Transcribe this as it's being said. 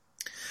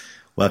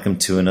Welcome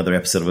to another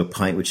episode of A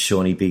Pint with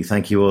Seaniebee.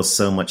 Thank you all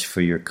so much for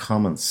your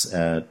comments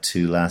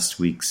to last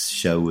week's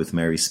show with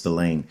Mary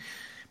Spillane.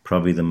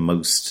 Probably the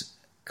most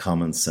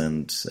comments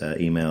and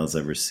emails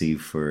I've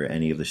received for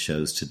any of the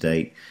shows to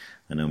date.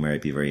 I know Mary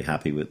would be very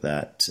happy with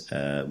that.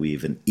 We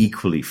have an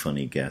equally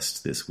funny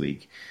guest this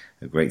week,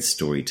 a great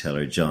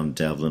storyteller, John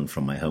Devlin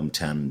from my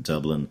hometown in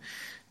Dublin.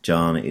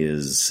 John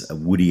is a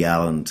Woody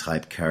Allen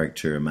type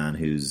character, a man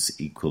who's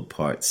equal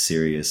parts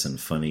serious and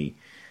funny,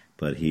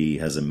 but he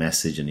has a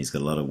message and he's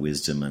got a lot of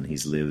wisdom and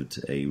he's lived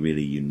a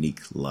really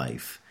unique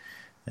life.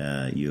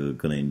 You're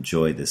going to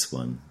enjoy this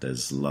one.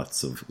 There's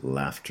lots of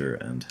laughter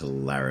and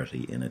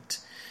hilarity in it.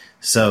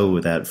 So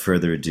without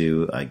further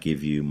ado, I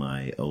give you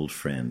my old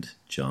friend,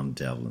 John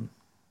Devlin.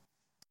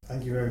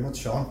 Thank you very much,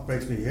 Sean.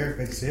 Great to be here.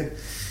 Great to see you.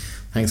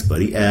 Thanks,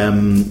 buddy. I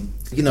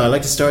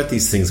like to start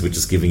these things with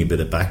just giving a bit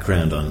of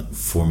background on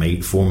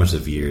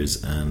formative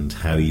years and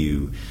how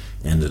you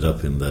ended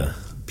up in the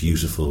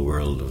beautiful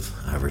world of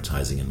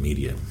advertising and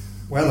media.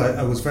 Well,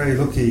 I was very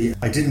lucky.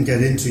 I didn't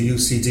get into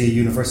UCD,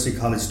 University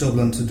College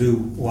Dublin, to do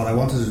what I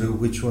wanted to do,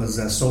 which was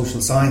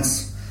social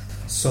science.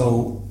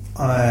 So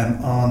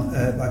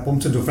I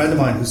bumped into a friend of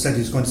mine who said he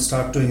was going to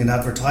start doing an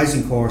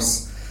advertising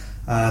course,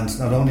 and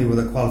not only were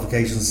the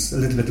qualifications a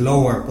little bit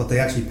lower, but they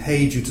actually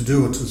paid you to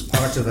do it. It was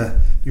part of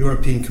a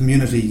European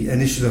Community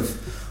initiative.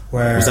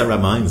 Where was that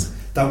Rathmines?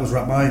 That was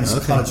Rathmines,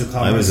 okay. College of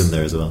Commerce. I was in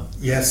there as well.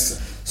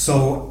 Yes.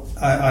 So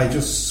I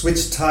just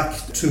switched tack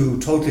to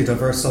totally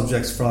diverse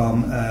subjects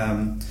from,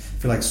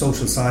 if you like,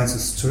 social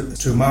sciences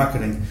to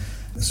marketing.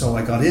 So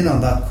I got in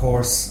on that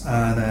course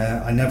and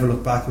I never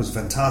looked back. It was a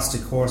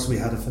fantastic course. We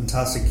had a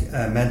fantastic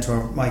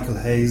mentor, Michael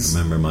Hayes.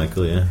 Remember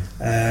Michael, yeah?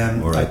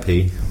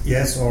 R.I.P.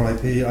 Yes,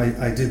 R.I.P.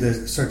 I did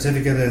a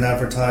certificate in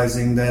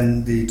advertising,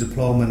 then the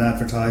diploma in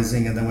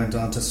advertising, and then went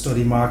on to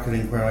study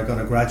marketing, where I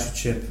got a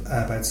graduateship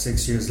about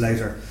 6 years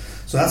later.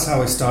 So that's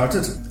how I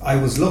started. I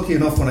was lucky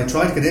enough when I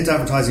tried to get into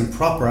advertising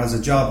proper as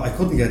a job, I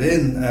couldn't get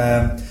in.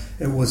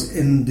 It was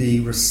in the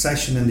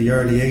recession in the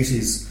early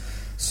 80s.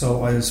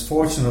 So I was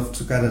fortunate enough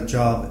to get a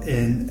job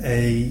in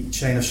a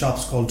chain of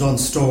shops called Dunn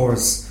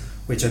Stores,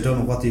 which I don't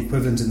know what the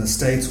equivalent in the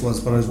States was,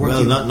 but I was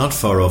working... Well, not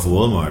far off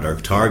Walmart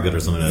or Target or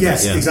something like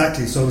that. Yes,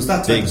 exactly. So it was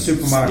that type of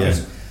supermarket.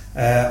 Yeah.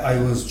 I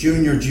was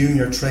junior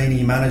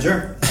trainee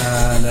manager,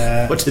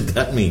 and what did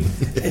that mean?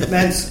 It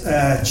meant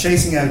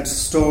chasing out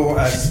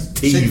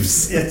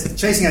thieves,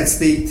 chasing out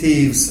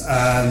thieves,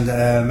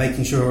 and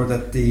making sure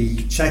that the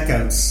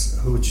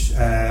checkouts, which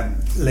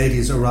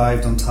ladies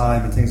arrived on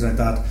time and things like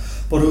that.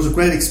 But it was a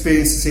great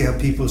experience to see how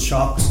people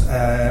shopped.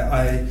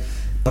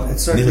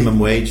 Minimum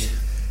wage.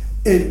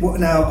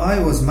 Now I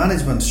was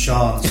management,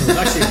 Sean, so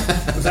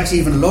it was actually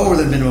even lower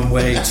than minimum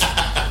wage.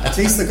 At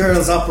least the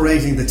girls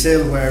operating the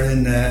till were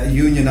in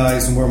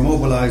unionised and were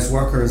mobilised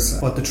workers,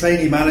 but the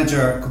trainee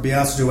manager could be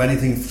asked to do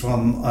anything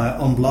from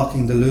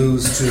unblocking the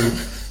loos to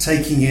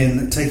taking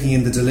in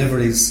the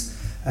deliveries,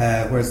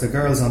 whereas the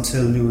girls on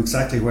till knew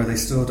exactly where they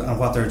stood and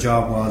what their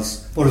job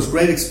was. But it was a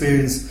great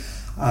experience,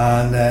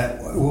 and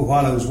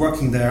while I was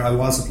working there, I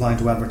was applying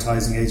to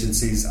advertising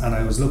agencies, and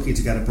I was lucky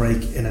to get a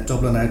break in a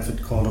Dublin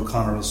outfit called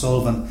O'Connor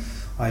O'Sullivan.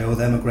 I owe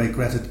them a great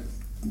gratitude,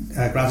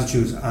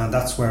 and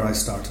that's where I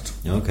started.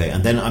 Okay,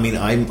 and then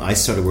I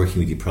started working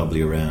with you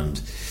probably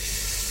around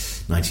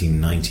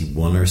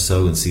 1991 or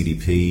so in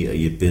CDP.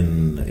 You'd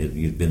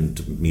been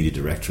media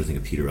director, I think,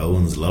 of Peter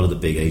Owens, a lot of the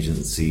big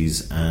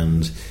agencies,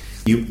 and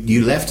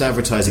you left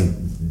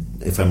advertising,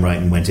 if I'm right,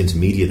 and went into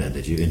media then,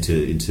 did you?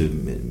 Into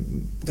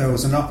There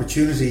was an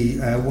opportunity.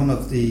 One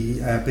of the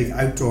big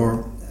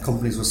outdoor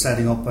companies was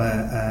setting up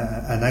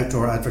an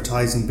outdoor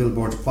advertising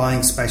billboard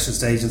buying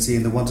specialist agency,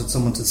 and they wanted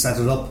someone to set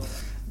it up,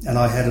 and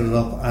I headed it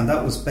up, and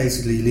that was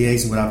basically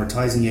liaising with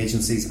advertising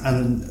agencies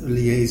and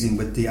liaising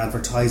with the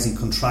advertising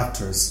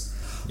contractors.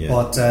 Yeah.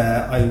 But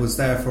I was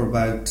there for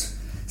about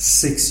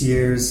 6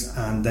 years,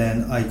 and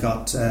then I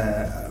got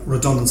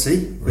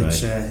redundancy,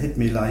 which hit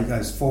me like I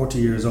was 40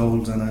 years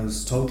old, and I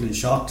was totally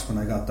shocked when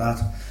I got that.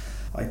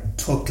 I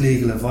took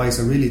legal advice.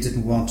 I really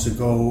didn't want to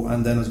go,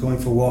 and then I was going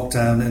for a walk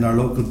down in our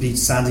local beach,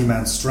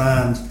 Sandyman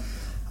Strand,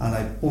 and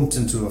I bumped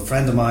into a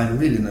friend of mine,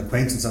 really an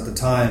acquaintance at the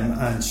time,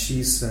 and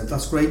she said,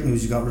 "That's great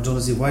news, you got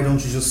redundancy, why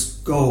don't you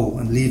just go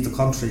and leave the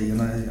country?"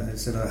 And I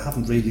said, "I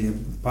haven't really,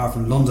 apart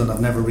from London, I've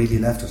never really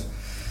left it."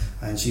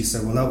 And she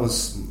said, well, that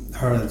was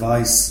her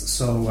advice.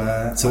 So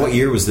what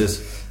year was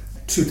this?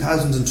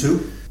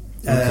 2002.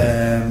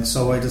 Okay.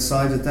 So I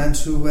decided then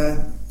to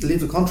leave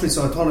the country.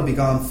 So I thought I'd be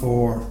gone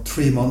for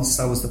 3 months.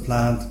 That was the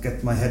plan, to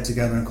get my head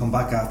together and come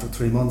back after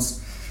 3 months.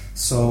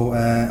 So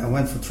I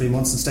went for 3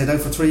 months and stayed out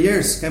for 3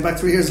 years. Came back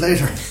 3 years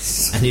later.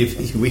 And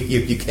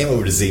you came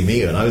over to see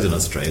me when I was in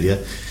Australia.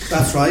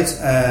 That's right.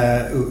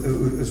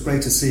 It was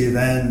great to see you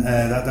then.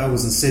 That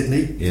was in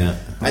Sydney. Yeah.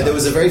 And there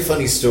was a very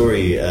funny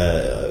story,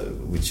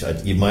 which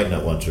you might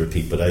not want to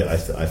repeat, but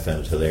I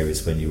found it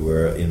hilarious when you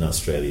were in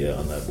Australia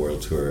on that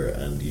world tour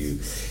and you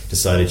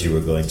decided you were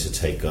going to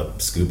take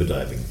up scuba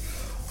diving.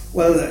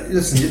 Well,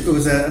 listen, it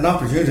was an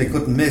opportunity I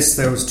couldn't miss.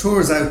 There was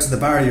tours out to the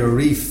Barrier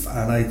Reef,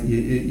 and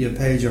you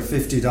paid your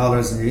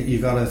 $50, and you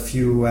got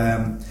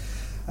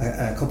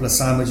a couple of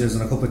sandwiches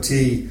and a cup of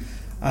tea.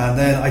 And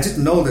then I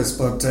didn't know this,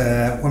 but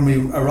when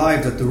we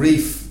arrived at the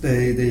reef,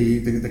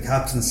 the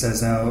captain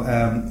says,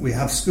 "Now we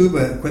have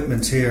scuba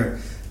equipment here.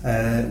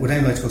 Would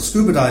anyone like to go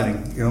scuba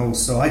diving?"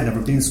 So I'd never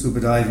been scuba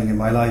diving in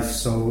my life,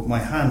 so my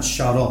hand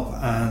shot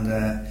up,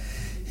 and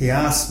he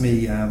asked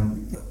me,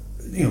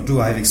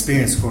 do I have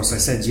experience? Of course, I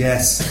said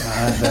yes.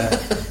 And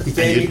he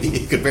gave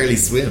you could barely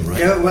swim, right?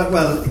 Yeah,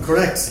 well,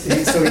 correct.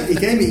 So he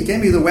gave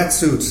me the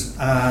wetsuit,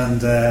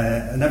 and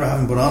never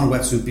having put on a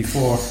wetsuit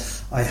before,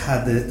 I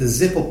had the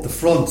zip up the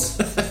front,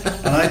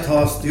 and I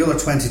thought the other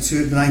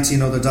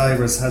 19 other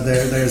divers had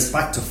theirs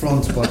back to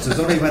front, but it was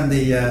only when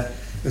the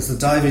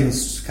diving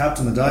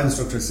captain, the diving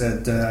instructor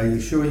said, "Are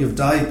you sure you've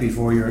dived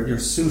before? Your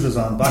suit is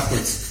on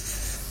backwards."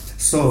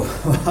 So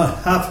what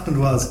happened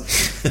was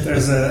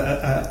there's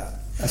a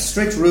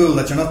strict rule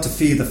that you're not to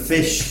feed the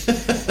fish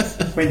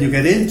when you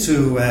get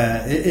into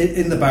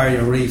in the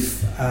Barrier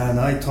Reef, and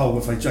I thought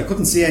if I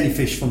couldn't see any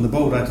fish from the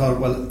boat, I thought,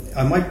 well,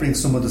 I might bring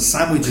some of the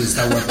sandwiches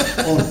that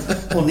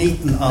were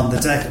uneaten on the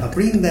deck. I'll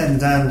bring them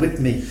down with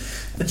me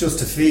just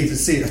to feed,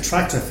 to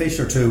attract a fish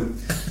or two.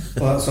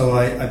 So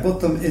I put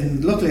them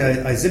in. Luckily,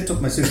 I zipped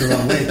up my suit the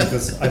wrong way,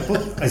 because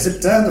I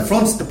zipped down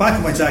the back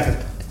of my jacket,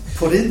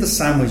 put in the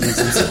sandwiches,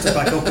 and zipped it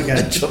back up again.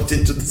 And jumped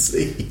into the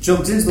sea.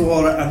 Jumped into the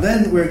water, and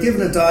then we were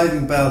given a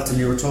diving belt, and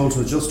you were told to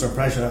adjust our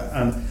pressure,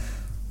 and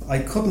I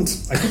couldn't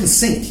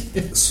sink.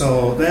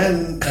 So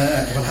then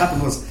what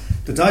happened was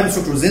the diving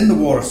instructor was in the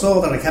water,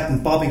 saw that I kept on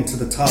bobbing to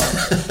the top,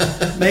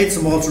 made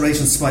some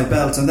alterations to my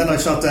belt, and then I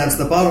shot down to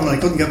the bottom, and I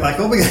couldn't get back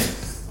up again.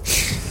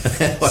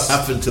 What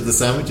happened to the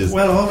sandwiches?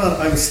 Well, hold on.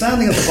 I was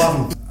standing at the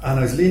bottom, and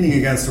I was leaning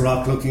against a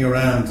rock looking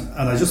around,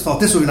 and I just thought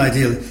this would be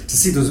ideal to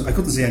see. I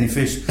couldn't see any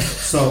fish,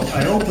 so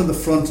I opened the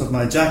front of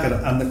my jacket,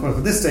 and of course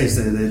at this stage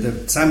the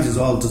sandwiches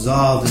all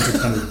dissolved into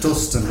kind of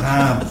dust and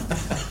ham.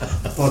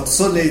 But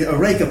suddenly a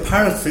rake of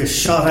parrotfish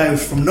shot out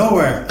from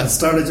nowhere and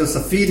started just a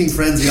feeding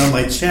frenzy on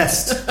my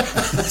chest.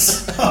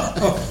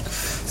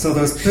 So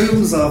there's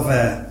plumes of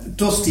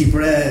dusty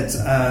bread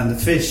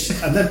and fish,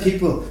 and then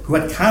people who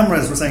had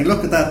cameras were saying,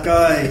 "Look at that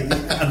guy,"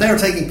 and they were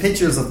taking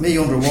pictures of me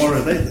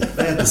underwater.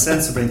 They had the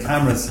sense to bring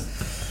cameras.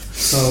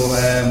 So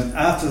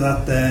after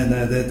that, then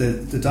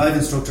the dive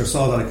instructor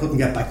saw that I couldn't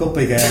get back up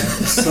again,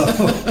 so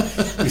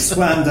he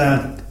swam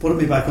down, put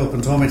me back up,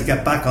 and told me to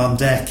get back on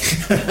deck.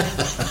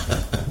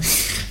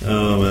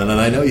 Oh man,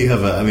 and I know you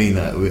have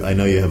I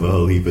know you have a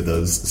whole heap of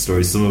those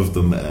stories. Some of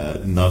them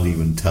not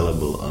even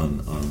tellable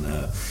on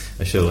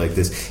a show like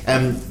this.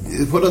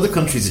 What other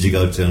countries did you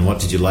go to, and what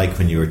did you like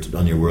when you were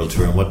on your world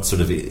tour, and what sort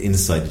of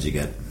insight did you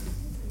get?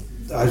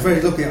 I was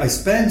very lucky. I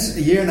spent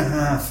a year and a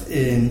half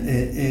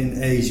in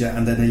Asia,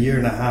 and then a year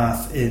and a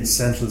half in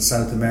Central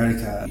South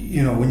America.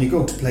 When you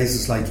go to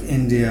places like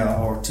India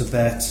or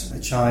Tibet,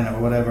 China,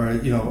 or whatever,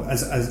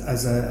 as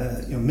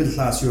a middle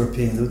class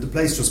European, the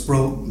place just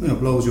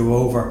blows you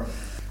over.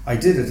 I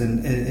did it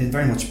in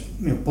very much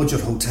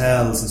budget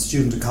hotels and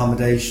student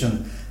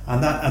accommodation,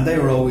 and they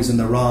were always in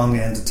the wrong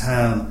end of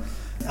town.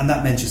 And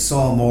that meant you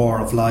saw more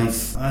of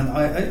life, and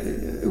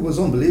it was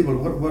unbelievable.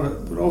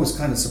 What always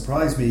kind of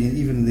surprised me,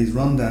 even in these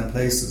rundown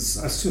places,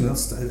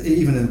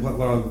 even in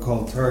what I would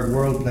call third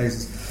world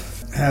places,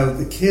 how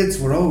the kids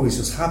were always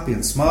just happy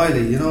and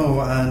smiley,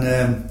 And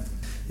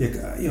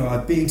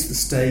I've been to the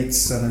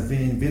States, and I've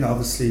been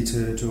obviously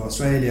to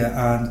Australia,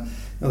 and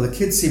the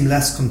kids seem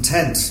less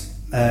content.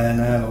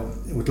 Now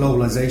with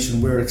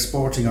globalisation, we're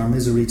exporting our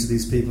misery to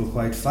these people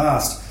quite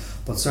fast.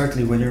 But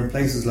certainly when you're in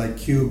places like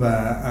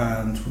Cuba,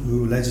 and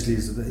who allegedly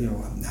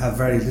have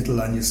very little,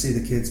 and you see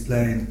the kids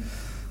playing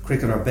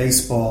cricket or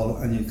baseball,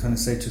 and you kind of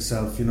say to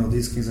yourself,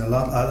 these kids are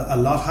a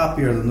lot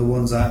happier than the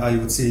ones I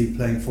would see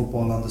playing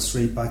football on the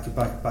street back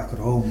at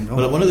home.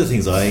 Well, one of the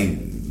things I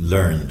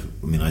learned,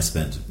 I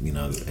spent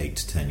 8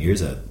 to 10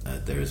 years out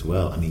there as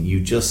well.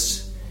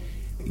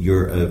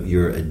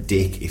 You're a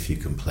dick if you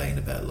complain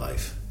about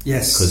life.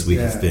 Yes, because we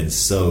have been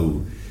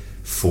so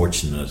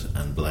fortunate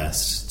and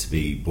blessed to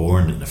be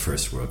born in a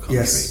first world country.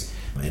 Yes.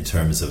 In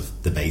terms of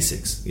the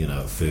basics,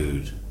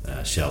 food,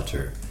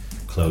 shelter,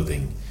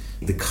 clothing.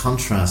 The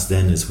contrast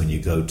then is when you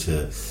go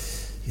to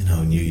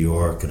New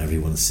York, and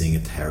everyone's seeing a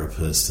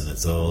therapist, and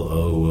it's all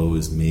woe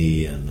is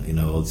me, and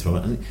all this.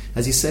 And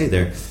as you say,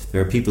 there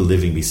are people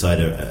living beside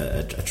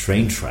a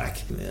train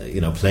track,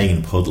 playing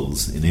in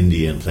puddles in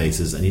India and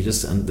places,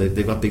 and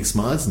they've got big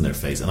smiles on their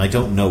face, and I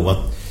don't know what.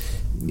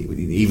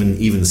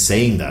 Even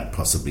saying that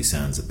possibly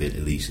sounds a bit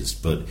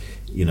elitist, but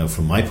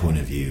from my point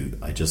of view,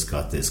 I just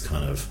got this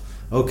kind of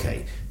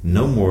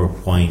no more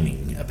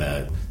whining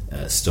about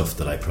stuff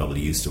that I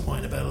probably used to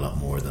whine about a lot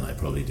more than I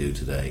probably do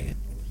today.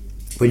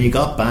 When you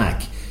got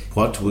back,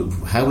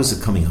 how was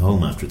it coming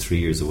home after 3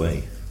 years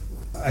away?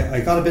 I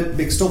got a bit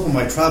mixed up in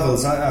my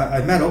travels.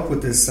 I met up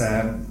with this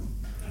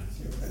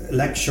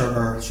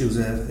lecturer. She was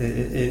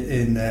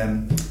in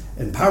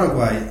in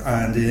Paraguay,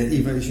 and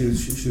even she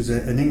was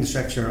an English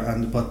lecturer,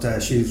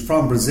 but she was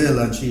from Brazil,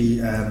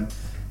 and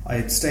I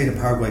had stayed in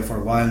Paraguay for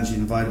a while, and she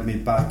invited me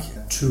back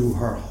to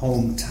her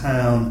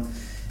hometown.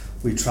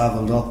 We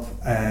travelled up.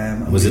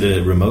 Was it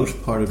a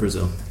remote part of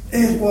Brazil?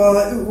 It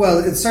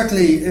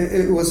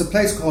was a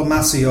place called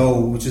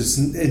Maceió, which is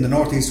in the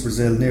northeast of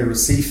Brazil, near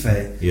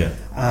Recife. Yeah.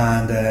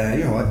 And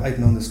I'd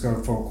known this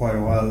girl for quite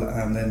a while,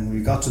 and then we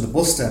got to the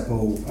bus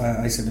depot.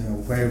 I said,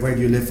 where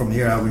do you live from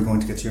here? How are we going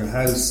to get to your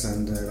house?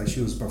 And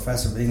she was a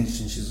professor of English,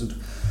 and she said,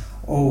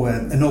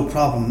 no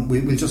problem.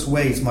 We'll just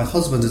wait. My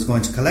husband is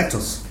going to collect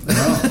us.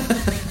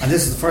 And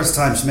this is the first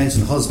time she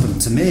mentioned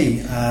husband to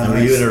me. And were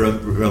you in a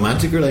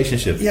romantic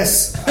relationship?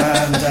 Yes,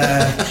 and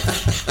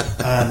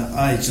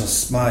I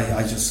just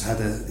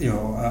had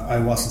I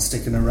wasn't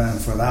sticking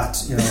around for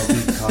that,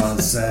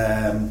 because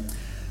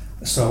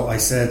so I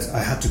said I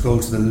had to go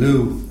to the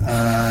loo,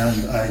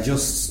 and I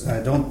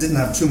didn't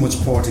have too much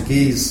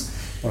Portuguese.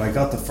 But I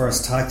got the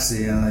first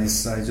taxi, and I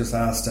just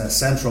asked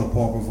Central,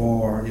 por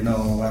favor,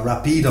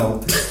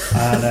 rapido,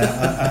 and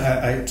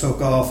I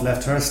took off,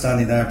 left her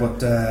standing there.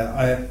 But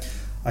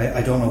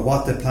I don't know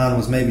what the plan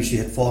was. Maybe she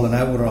had fallen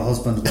out with her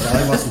husband, but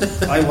I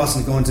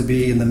wasn't going to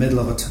be in the middle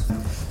of it.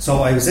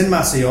 So I was in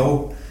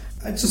Maceió.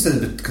 I was just a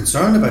little bit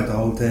concerned about the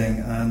whole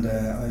thing, and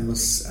I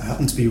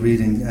happened to be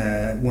reading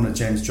one of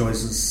James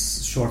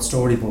Joyce's short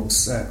story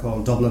books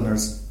called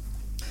Dubliners.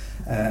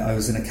 I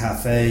was in a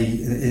cafe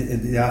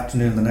in the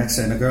afternoon the next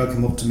day, and a girl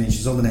came up to me, and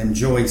she's under the name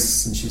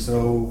Joyce, and she said,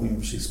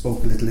 she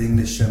spoke a little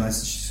English, and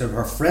she said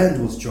her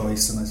friend was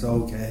Joyce, and I said,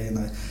 okay,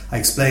 and I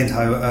explained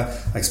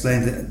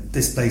that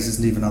this place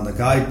isn't even on the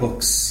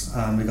guidebooks,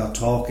 and we got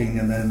talking,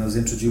 and then I was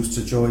introduced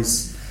to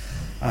Joyce,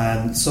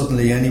 and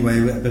suddenly, anyway,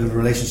 a bit of a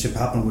relationship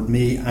happened with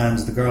me and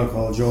the girl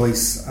called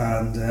Joyce,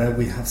 and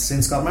we have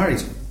since got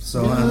married.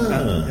 So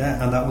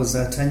and that was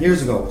 10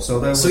 years ago.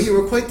 So you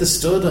were quite the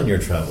stud on your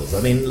travels. I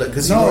mean,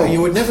 because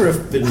you would never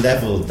have been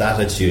levelled that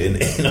at you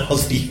in all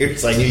the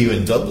years I knew you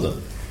in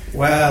Dublin.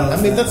 Well, I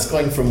mean, that's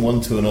going from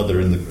one to another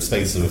in the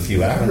space of a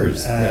few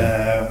hours.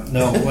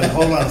 No, well,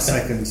 hold on a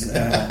second.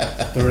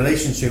 The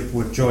relationship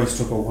with Joyce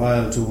took a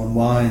while to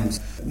unwind.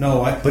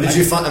 But did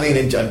you find? I mean,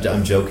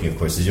 I'm joking, of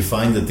course. Did you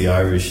find that the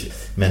Irish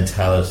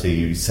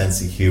mentality,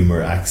 sense of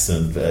humour,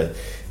 accent,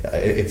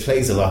 it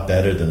plays a lot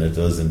better than it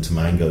does in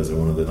Tomangos or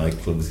one of the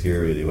nightclubs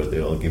here, really, where they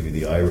all give you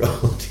the eye roll?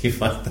 Do you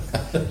find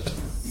that?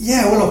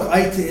 Yeah, well, look,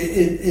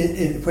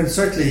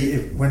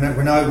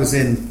 when I was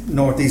in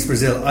northeast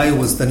Brazil, I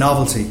was the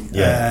novelty.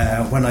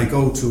 Yeah. When I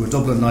go to a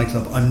Dublin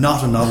nightclub, I'm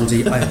not a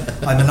novelty.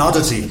 I'm an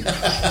oddity.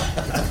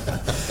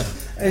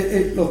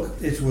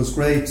 It was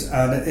great,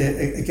 and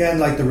again,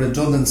 like the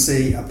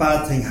redundancy, a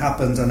bad thing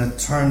happened, and it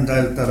turned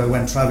out that I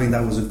went travelling.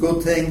 That was a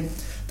good thing.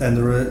 Then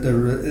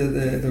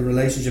the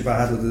relationship I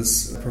had with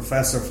this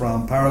professor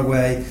from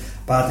Paraguay,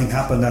 bad thing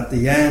happened at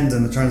the end,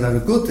 and it turns out a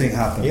good thing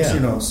happened.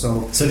 Yeah.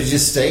 So did you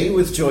stay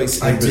with Joyce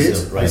in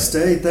Brazil? Did. Right. I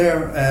stayed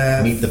there.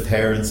 Meet the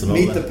parents and all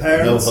that. Meet the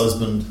parents. No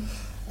husband.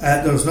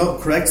 There was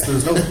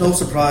no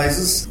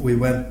surprises. We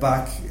went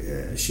back.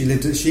 She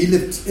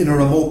lived in a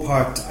remote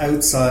part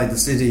outside the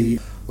city,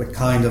 with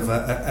kind of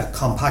a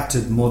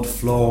compacted mud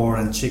floor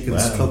and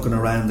chickens clucking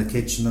around the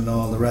kitchen and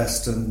all the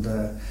rest, and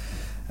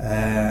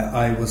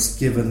I was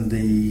given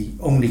the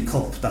only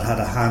cup that had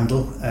a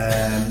handle,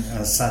 and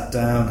I sat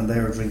down, and they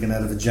were drinking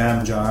out of a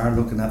jam jar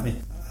looking at me,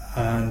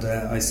 and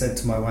I said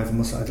to my wife,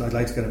 I'd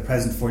like to get a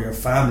present for your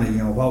family,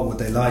 what would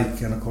they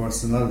like? And of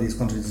course in a lot of these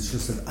countries it's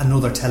just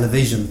another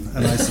television,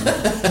 and I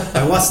said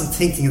I wasn't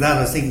thinking that,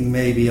 I was thinking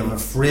maybe of a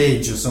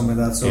fridge or something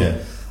like that,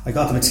 so I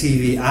got them a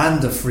TV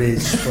and a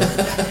fridge,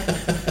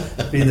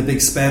 but being the big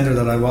spender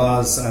that I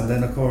was, and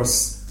then of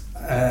course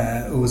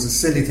it was a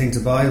silly thing to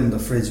buy them the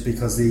fridge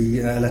because the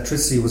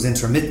electricity was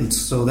intermittent,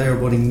 so they were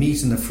putting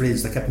meat in the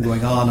fridge that kept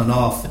going on and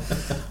off,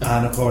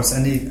 and of course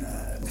any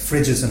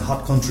fridges in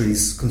hot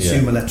countries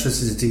consume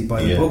electricity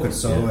by the bucket,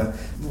 so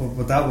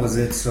but that was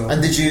it. So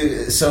and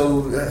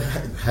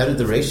how did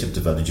the relationship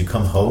develop? Did you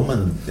come home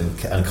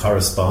and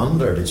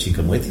correspond, or did she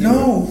come with you?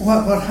 No,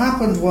 what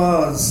happened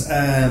was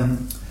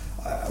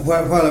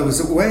while I was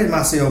away in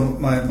Maceió,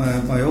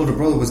 my older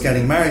brother was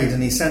getting married,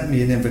 and he sent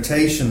me an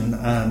invitation,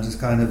 and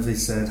he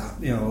said,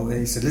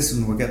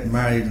 listen, we're getting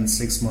married in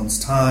 6 months'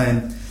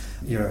 time.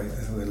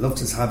 We'd love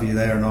to have you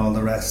there and all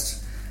the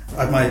rest.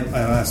 I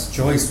asked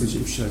Joyce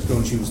if she was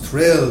going. She was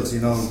thrilled,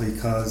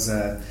 because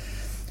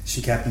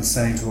she kept on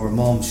saying to her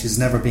mum she's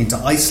never been to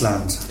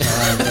Iceland,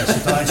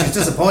 and she was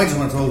disappointed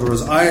when I told her it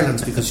was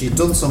Ireland, because she'd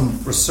done some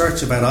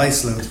research about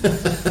Iceland.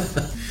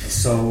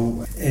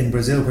 So in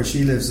Brazil, where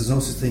she lives, there's no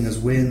such thing as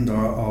wind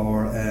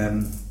or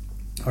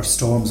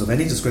storms of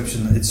any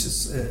description. It's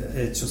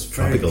just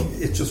tropical.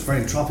 It's just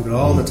very tropical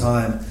all the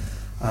time.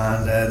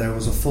 And there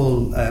was a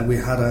full. We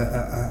had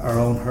our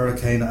own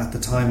hurricane at the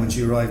time when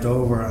she arrived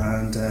over,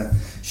 and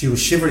she was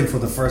shivering for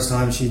the first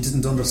time. She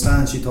didn't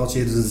understand. She thought she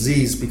had a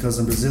disease, because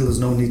in Brazil there's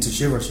no need to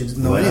shiver. She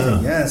didn't know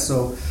anything. Yeah,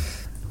 so.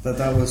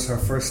 That was her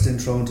first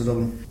intro into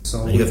Dublin.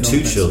 So and you have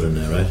two children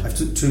now, right? I have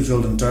two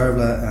children,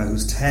 Devlin,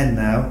 who's 10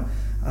 now,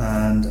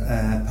 and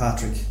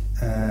Patrick,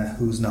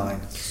 who's 9.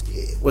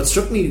 What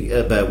struck me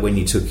about when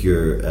you took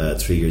your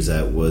 3 years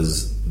out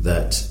was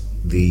that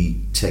the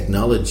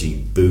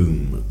technology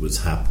boom was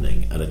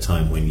happening at a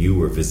time when you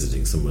were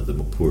visiting some of the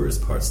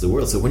poorest parts of the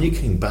world. So when you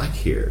came back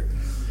here,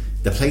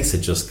 the place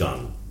had just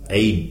gone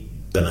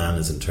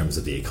bananas in terms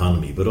of the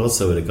economy, but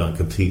also it had gone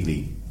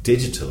completely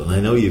digital. And I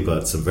know you've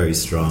got some very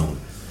strong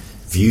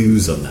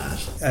views on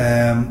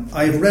that.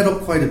 I've read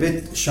up quite a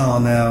bit,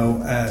 Sean,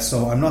 now,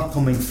 so I'm not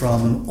coming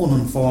from an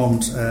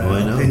uninformed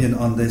opinion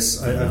on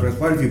this. I've read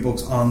quite a few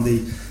books on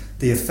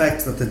the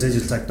effect that the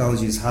digital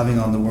technology is having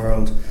on the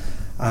world.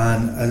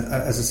 And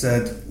as I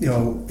said,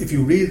 if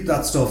you read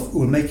that stuff, it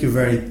will make you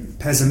very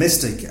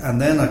pessimistic.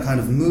 And then I kind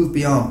of moved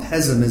beyond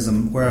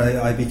pessimism, where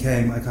I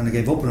kind of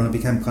gave up and I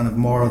became kind of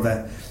more of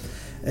a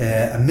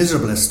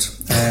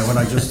miserabilist when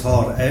I just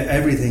thought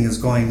everything is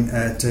going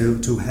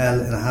to hell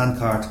in a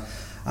handcart.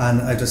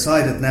 And I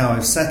decided now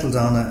I've settled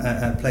on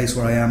a place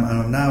where I am, and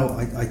I'm now,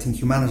 I think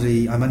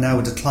humanity, I'm now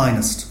a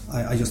declinist.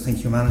 I just think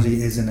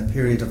humanity is in a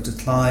period of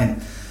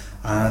decline.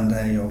 And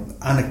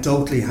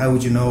anecdotally, how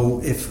would you know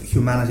if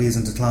humanity is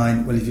in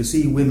decline? Well, if you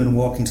see women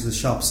walking to the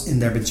shops in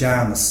their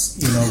pyjamas,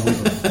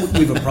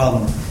 we've a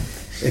problem.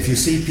 If you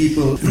see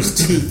people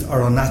whose teeth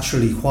are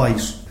unnaturally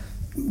white,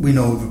 we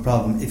know we've a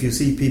problem. If you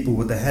see people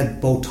with the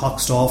head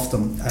Botoxed off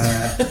them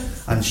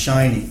and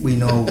shiny, we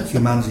know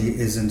humanity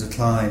is in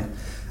decline.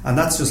 And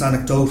that's just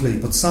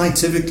anecdotally, but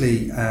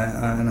scientifically,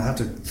 and I have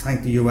to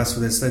thank the US for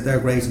this, they're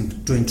great in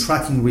doing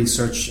tracking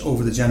research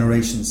over the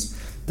generations.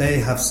 They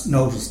have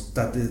noticed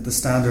that the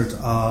standard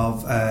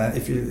of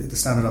the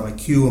standard of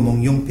IQ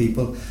among young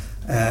people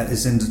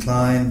is in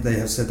decline. They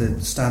have said that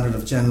the standard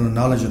of general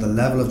knowledge, or the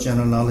level of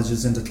general knowledge,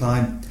 is in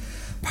decline.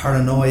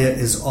 Paranoia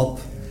is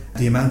up.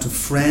 The amount of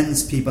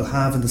friends people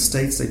have in the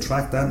States, they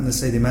track that, and they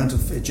say the amount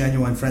of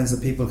genuine friends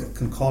that people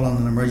can call on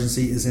an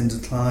emergency is in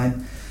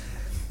decline.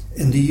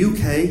 In the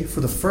UK,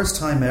 for the first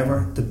time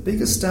ever, the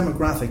biggest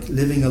demographic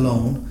living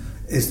alone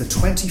is the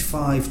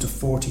 25 to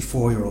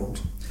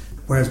 44-year-old.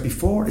 Whereas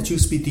before, it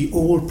used to be the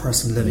old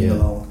person living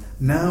alone.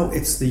 Now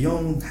it's the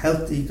young,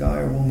 healthy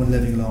guy or woman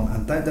living alone.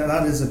 And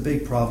that is a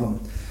big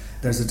problem.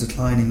 There's a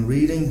decline in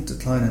reading,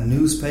 decline in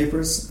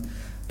newspapers,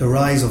 the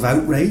rise of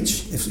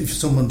outrage. If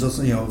someone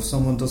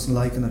doesn't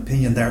like an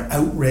opinion, they're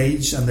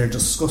outraged and they're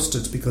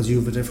disgusted because you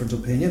have a different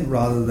opinion,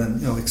 rather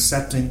than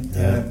accepting.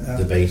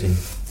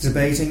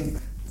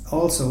 Debating.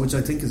 Also, which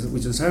I think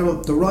is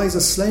terrible, the rise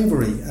of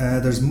slavery.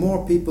 There's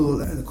more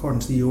people,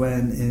 according to the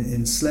UN,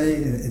 in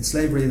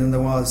slavery than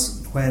there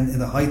was when in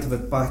the height of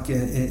it back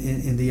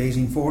in the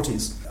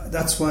 1840s.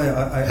 That's why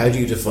How do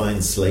you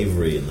define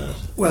slavery in that?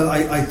 Well,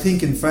 I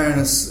think, in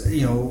fairness,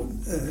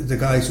 the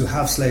guys who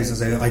have slaves, and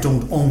say I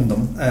don't own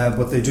them,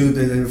 but they do.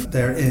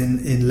 They're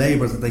in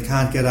labour that they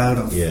can't get out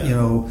of.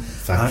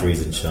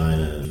 Factories in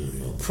China.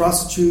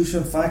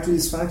 Prostitution,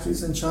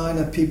 factories in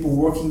China, people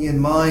working in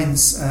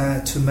mines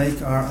to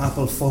make our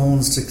Apple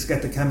phones, to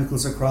get the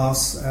chemicals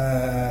across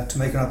to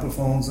make our Apple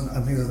phones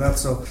and things like that.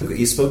 So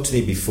you spoke to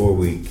me before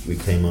we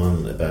came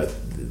on about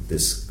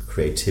this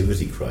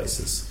creativity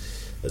crisis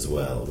as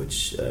well,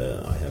 which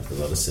I have a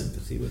lot of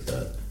sympathy with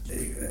that.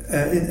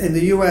 In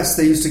the US,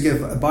 they used to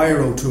give a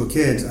biro to a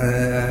kid,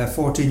 a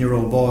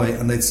 14-year-old boy,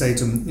 and they'd say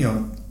to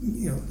him,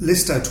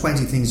 list out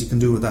 20 things you can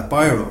do with that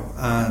biro.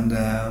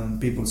 And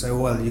people would say,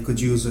 well, you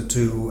could use it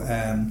to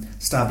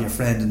stab your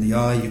friend in the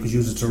eye, you could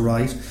use it to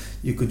write,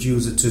 you could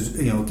use it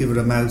to, give it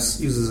a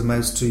mouse, use it as a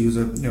mouse to use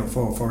it,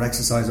 for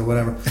exercise or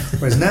whatever.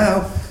 Whereas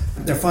now,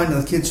 they're finding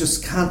that kids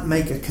just can't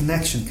make a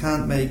connection,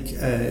 can't make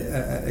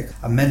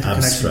a mental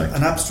connection,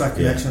 an abstract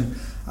connection.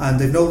 And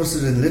they've noticed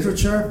it in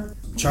literature.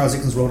 Charles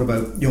Dickens wrote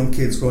about young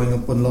kids growing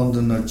up in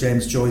London, or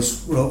James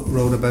Joyce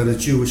wrote about a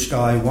Jewish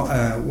guy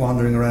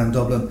wandering around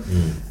Dublin.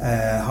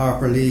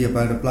 Harper Lee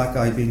about a black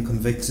guy being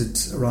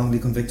wrongly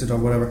convicted or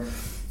whatever.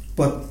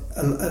 But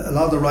a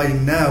lot of the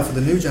writing now for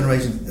the new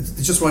generation,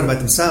 they just write about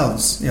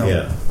themselves.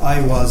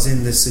 I was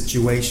in this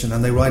situation,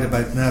 and they write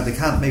about now. They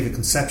can't make a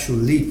conceptual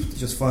leap. They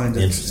just find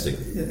it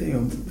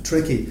interesting,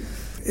 tricky.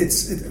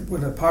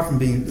 Well, apart from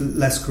being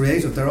less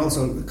creative, they're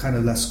also kind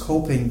of less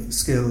coping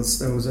skills.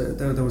 There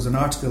was an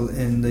article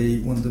in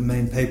one of the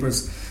main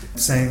papers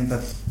saying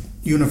that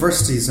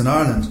universities in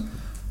Ireland,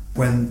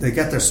 when they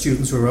get their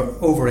students who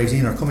are over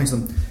 18 or coming to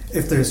them,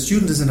 if their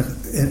student is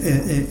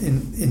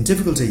in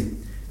difficulty,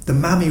 the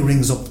mammy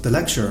rings up the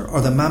lecturer, or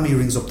the mammy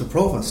rings up the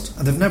provost,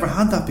 and they've never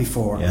had that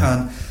before.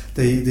 And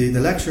the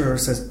lecturer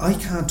says, I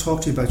can't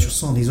talk to you about your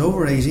son, he's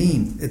over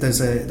 18.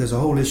 There's a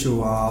whole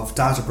issue of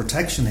data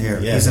protection here.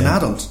 He's an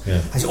adult.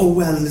 I say, oh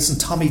well, listen,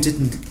 Tommy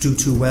didn't do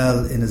too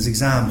well in his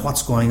exam,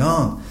 what's going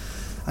on?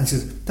 And she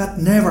says, that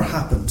never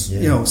happened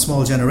a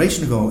small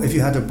generation ago. If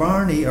you had a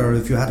Barney or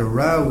if you had a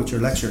row with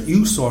your lecturer,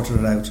 you sorted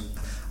it out.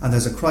 And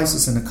there's a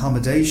crisis in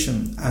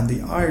accommodation, and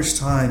the Irish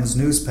Times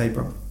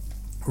newspaper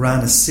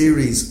ran a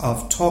series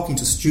of talking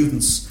to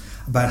students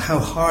about how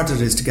hard it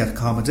is to get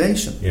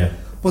accommodation.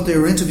 but they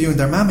were interviewing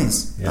their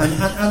mammies. Yeah.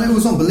 And it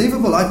was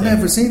unbelievable. I've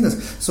never seen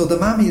this. So the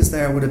mammy is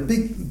there with a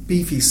big,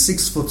 beefy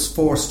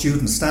 6'4"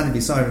 student standing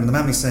beside her, and the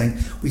mammy saying,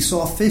 we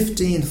saw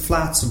 15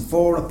 flats and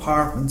 4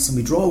 apartments, and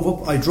I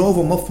drove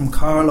them up from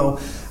Carlow,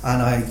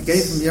 and I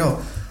gave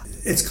them,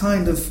 it's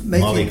kind of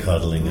making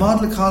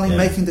molly-coddling,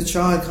 making the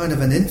child kind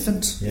of an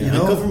infant. Yeah, and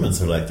governments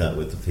are like that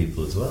with the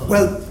people as well.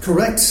 Well,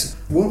 correct.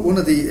 One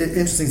of the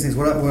interesting things,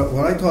 what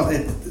I thought,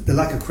 the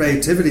lack of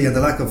creativity and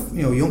the lack of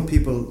young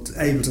people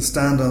able to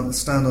stand on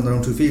their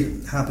own 2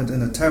 feet happened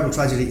in a terrible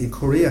tragedy in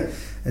Korea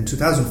in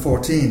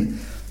 2014.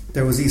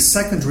 There was these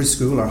secondary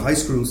school or high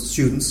school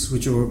students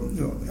which were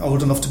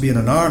old enough to be in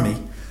an army.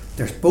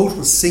 Their boat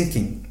was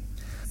sinking.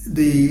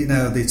 The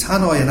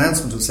Tannoy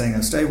announcement was saying,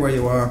 stay where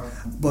you are,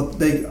 but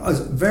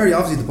very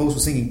obviously the boat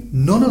was sinking.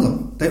 None of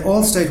them, they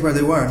all stayed where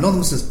they were. None of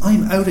them says,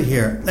 I'm out of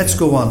here, let's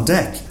go on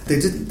deck. They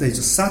didn't. They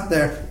just sat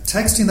there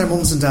texting their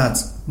mums and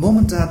dads. Mum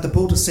and dad, the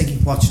boat is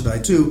sinking, what should I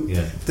do?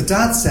 Yeah. The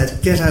dad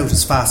said, get out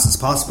as fast as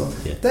possible.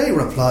 Yeah. They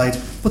replied,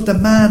 but the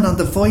man on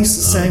the voice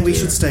is saying we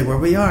should stay where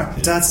we are.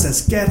 Yeah. Dad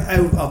says, get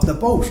out of the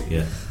boat.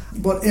 Yeah.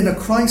 But in a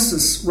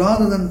crisis,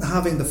 rather than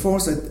having the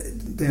foresight,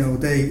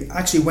 they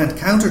actually went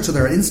counter to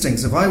their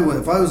instincts. If I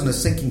was in a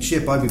sinking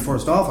ship, I'd be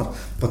first off it.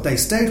 But they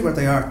stayed where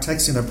they are,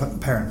 texting their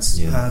parents,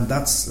 and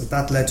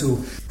that led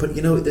to. But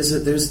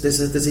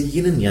there's a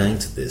yin and yang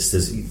to this.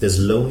 There's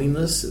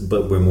loneliness,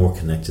 but we're more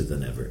connected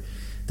than ever.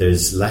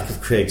 There's lack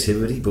of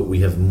creativity, but we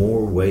have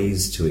more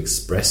ways to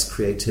express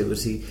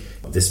creativity.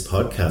 This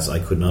podcast I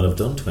could not have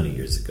done 20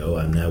 years ago.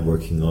 I'm now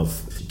working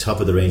off top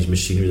of the range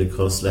machinery that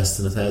costs less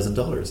than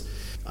 $1,000.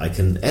 I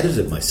can edit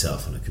it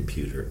myself on a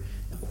computer.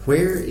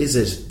 Where is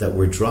it that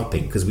we're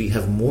dropping? Because we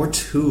have more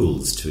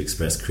tools to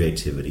express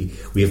creativity.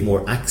 We have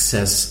more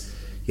access.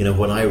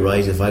 When I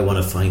write, if I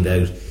want to find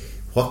out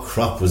what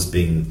crop was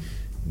being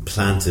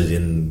planted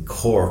in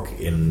Cork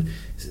in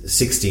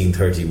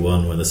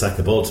 1631 when the sack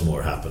of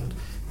Baltimore happened,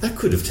 that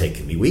could have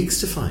taken me weeks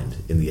to find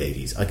in the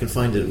 80s. I can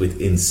find it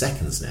within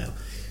seconds now.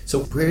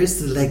 So where is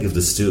the leg of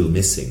the stool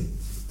missing?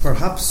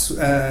 Perhaps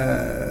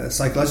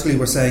psychologically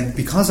we're saying,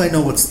 because I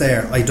know it's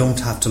there, I don't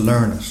have to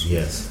learn it.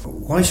 Yes.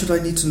 Why should I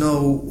need to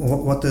know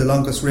what the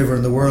longest river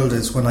in the world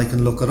is when I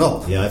can look it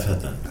up? Yeah, I've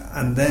had that.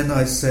 And then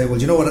I say, well,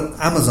 do you know what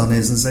Amazon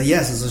is? And say,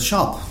 yes, it's a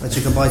shop that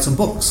you can buy some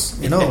books,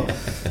 So I'm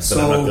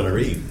not going to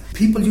read.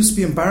 People used to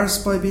be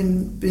embarrassed by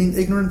being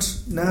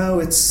ignorant. Now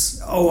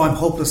it's, I'm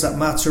hopeless at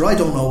maths, or I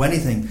don't know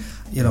anything.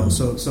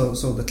 So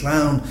the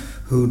clown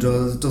who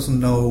doesn't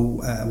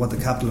know what the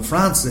capital of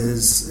France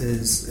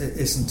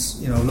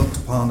isn't looked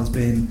upon as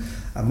being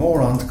a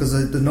moron because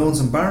no one's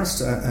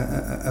embarrassed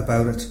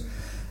about it.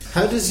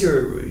 How does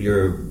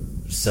your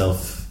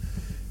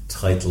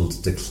self-titled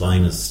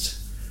declinist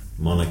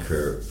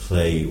moniker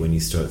play when you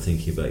start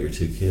thinking about your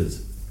 2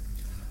 kids?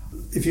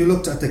 If you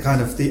looked at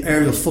the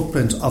aerial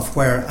footprint of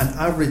where an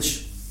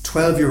average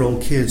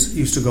 12-year-old kids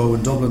used to go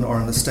in Dublin or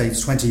in the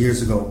States 20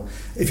 years ago,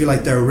 if you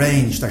like, their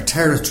range, their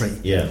territory,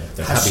 their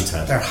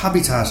habitat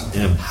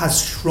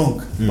has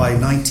shrunk by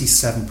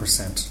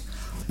 97%.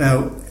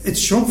 Now, it's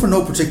shrunk for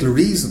no particular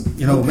reason.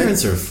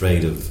 Parents are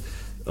afraid of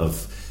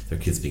their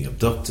kids being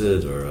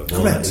abducted or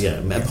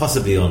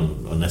possibly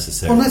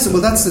unnecessary.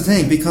 Well, that's the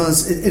thing,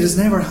 because it has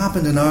never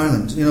happened in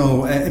Ireland.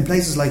 In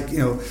places like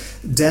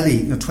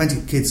Delhi,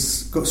 20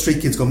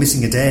 street kids go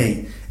missing a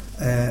day.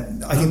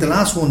 I think the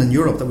last one in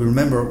Europe that we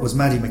remember was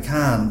Maddie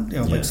McCann,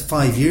 about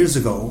 5 years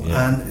ago,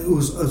 and it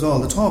was all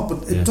the talk,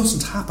 but it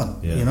doesn't happen.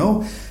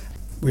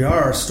 We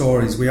are our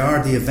stories, we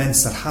are the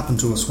events that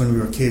happened to us when we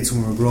were kids,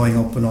 when we were growing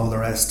up and all the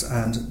rest,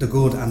 and the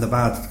good and the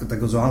bad that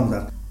goes on with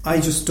that. I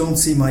just don't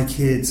see my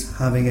kids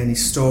having any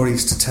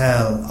stories to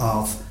tell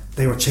of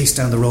they were chased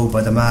down the road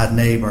by the mad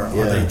neighbour,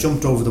 or they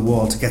jumped over the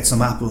wall to get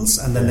some apples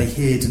and then they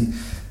hid, and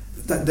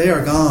they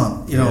are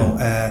gone.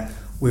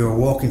 We were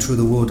walking through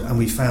the wood and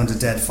we found a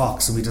dead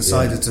fox, and we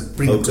decided to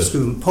bring it to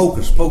school, poke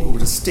it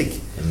with a stick,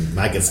 and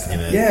maggots came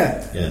out.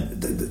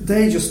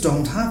 They just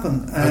don't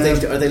happen. Are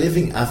they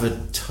living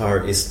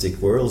avataristic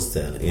worlds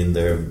then in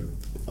their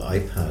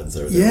iPads?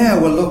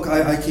 Well, look,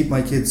 I keep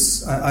my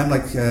kids. I'm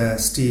like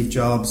Steve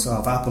Jobs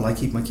of Apple. I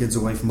keep my kids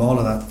away from all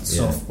of that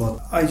stuff.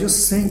 But I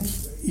just think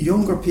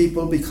younger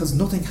people, because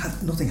nothing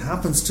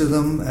happens to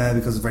them,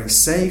 because it's very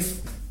safe.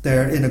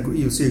 They're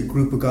you see a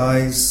group of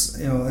guys,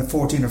 at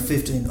 14 or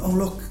 15. Oh,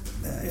 look,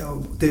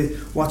 they're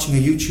watching a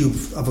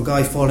YouTube of a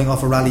guy falling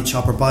off a rally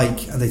chopper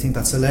bike, and they think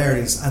that's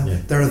hilarious.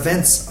 And their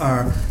events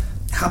are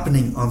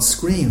happening on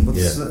screen, but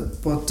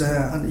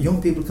and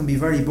young people can be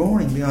very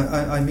boring.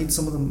 I meet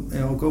some of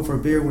them, go for a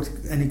beer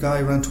with any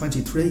guy around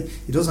 23.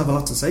 He doesn't have a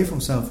lot to say for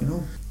himself.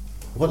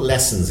 What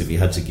lessons have you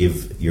had to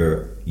give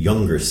your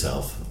younger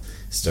self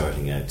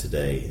starting out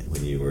today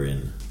when you were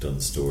in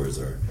Dunnes Stores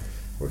or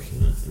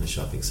working in a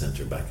shopping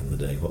centre back in the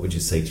day? What would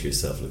you say to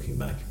yourself looking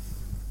back?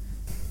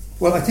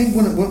 Well, I think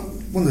one of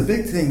the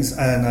big things,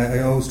 and I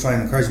always try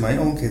and encourage my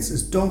own kids,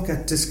 is don't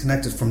get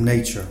disconnected from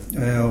nature.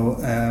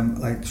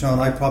 Like Sean,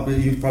 you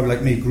probably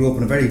like me, grew up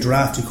in a very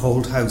drafty,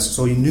 cold house,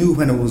 so you knew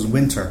when it was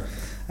winter.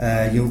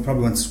 You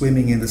probably went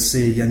swimming in the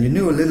sea, and you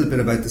knew a little bit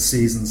about the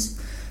seasons.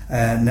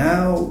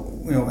 Now,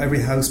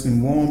 every house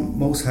been warm.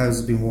 Most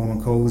houses been warm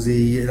and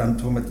cosy. I'm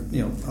talking about,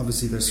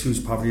 obviously there's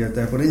huge poverty out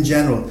there, but in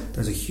general,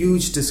 there's a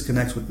huge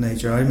disconnect with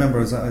nature. I remember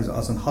I was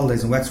on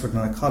holidays in Wexford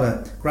and I caught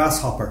a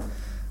grasshopper,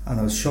 and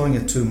I was showing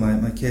it to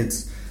my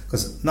kids,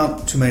 because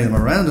not too many of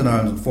them are around in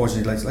Ireland,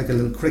 unfortunately. Like a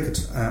little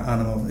cricket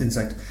animal,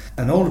 insect.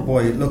 An older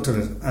boy looked at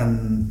it,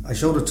 and I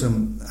showed it to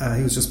him.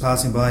 He was just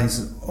passing by, and he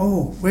said,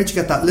 "Oh, where'd you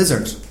get that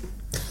lizard?"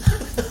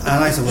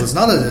 And I said, "Well, it's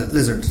not a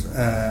lizard."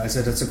 I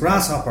said, "It's a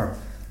grasshopper."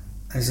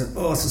 And he said,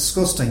 "Oh, it's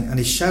disgusting." And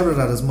he shouted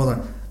at his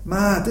mother,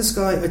 "Ma, this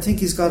guy, I think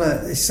he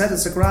said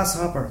it's a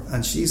grasshopper."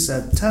 And she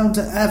said, "Tell him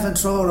to F and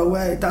throw it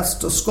away. That's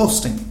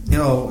disgusting."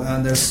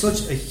 And there's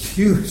such a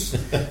huge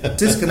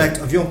disconnect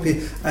of young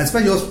people, and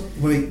especially us,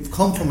 when we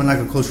come from an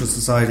agricultural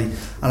society.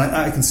 And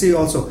I can see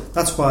also,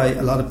 that's why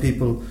a lot of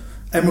people,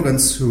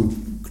 immigrants who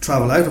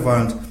travel out of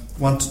Ireland,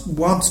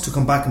 want to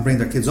come back and bring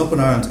their kids up in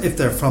Ireland if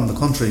they're from the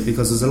country,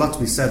 because there's a lot to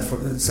be said for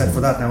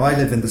that. Now, I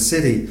live in the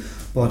city,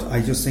 but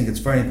I just think it's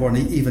very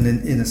important, even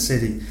in a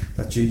city,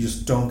 that you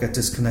just don't get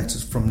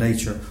disconnected from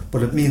nature.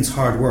 But it means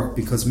hard work,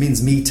 because it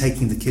means me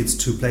taking the kids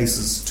to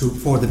places,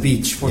 for the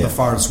beach, for the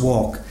forest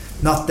walk.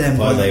 Not them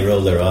while they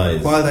roll their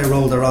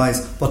eyes,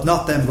 but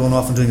not them going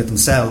off and doing it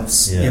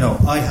themselves.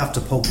 I have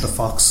to poke the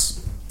fox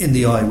in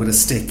the eye with a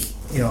stick,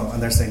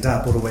 and they're saying,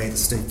 "Dad, put away the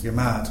stick, you're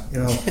mad."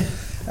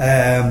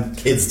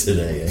 Kids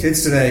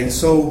today.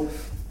 So,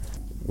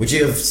 would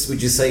you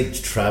say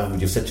travel? Would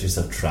you have said to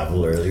yourself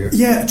travel earlier?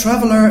 Yeah,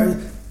 traveller.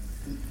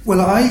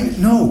 Well,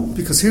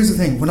 because here's the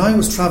thing: when I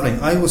was travelling,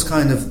 I was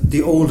kind of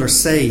the older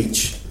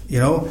sage,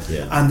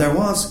 and there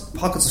was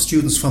pockets of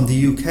students from the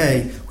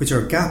UK, which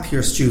are gap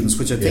year students,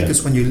 which I think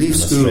is when you leave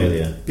school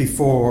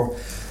before,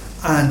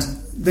 and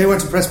they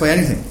weren't impressed by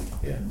anything.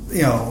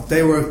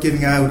 They were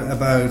giving out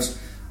about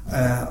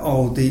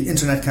the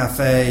internet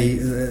cafe,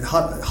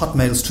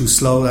 Hotmail's too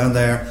slow down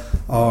there,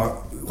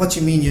 or what do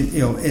you mean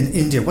in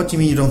India? What do you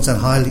mean you don't sell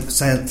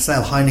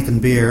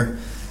Heineken beer?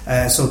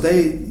 So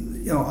they,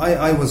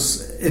 I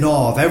was in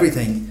awe of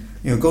everything.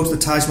 Go to the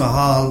Taj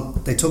Mahal.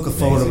 They took a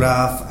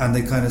photograph and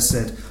they kind of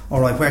said, "All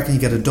right, where can you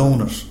get a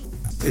donut?"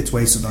 It's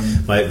wasted on you.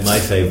 My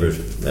favourite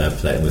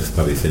we'll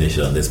probably finish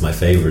it on this. My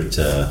favourite.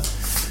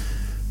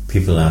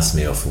 People ask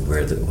me often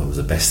what was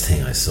the best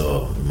thing I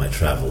saw in my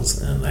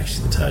travels, and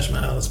actually the Taj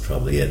Mahal is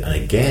probably it. And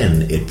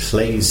again, it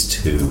plays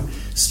to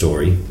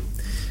story,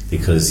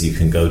 because you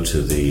can go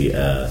to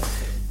the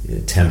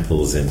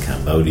temples in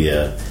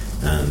Cambodia,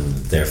 and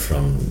they're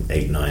from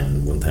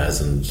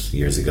 1,000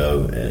 years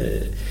ago,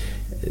 the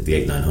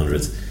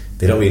 800-900s.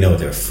 They don't really know what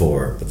they're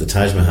for, but the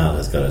Taj Mahal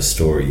has got a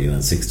story. In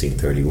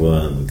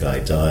 1631, the guy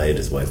died,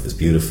 his wife was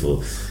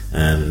beautiful,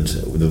 and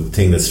the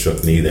thing that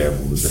struck me there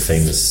was the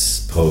famous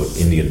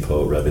Indian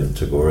poet Rabindranath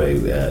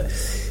Tagore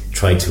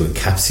tried to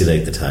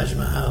encapsulate the Taj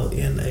Mahal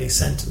in a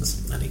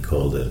sentence, and he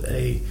called it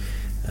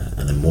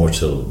an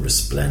immortal,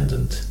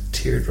 resplendent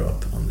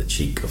teardrop on the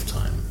cheek of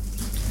time.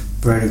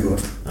 Very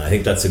good. And I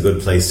think that's a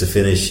good place to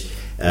finish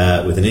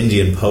with an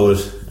Indian poet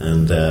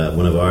and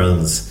one of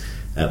Ireland's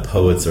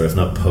poets, or if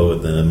not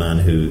poet, then a man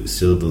who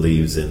still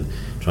believes in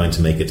trying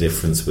to make a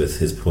difference with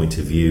his point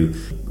of view.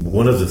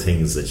 One of the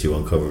things that you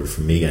uncovered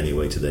for me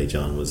anyway today,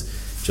 John, was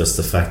just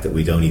the fact that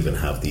we don't even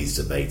have these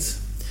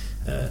debates.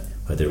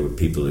 Whether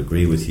people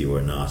agree with you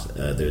or not,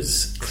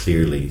 there's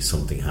clearly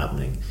something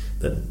happening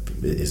that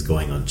is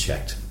going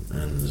unchecked,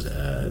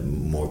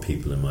 and more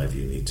people, in my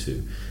view, need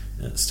to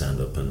stand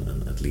up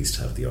and at least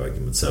have the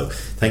argument. So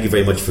thank you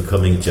very much for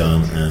coming,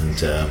 John,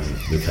 and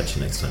we'll catch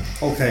you next time.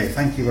 Okay,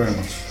 thank you very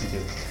much. Thank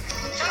you.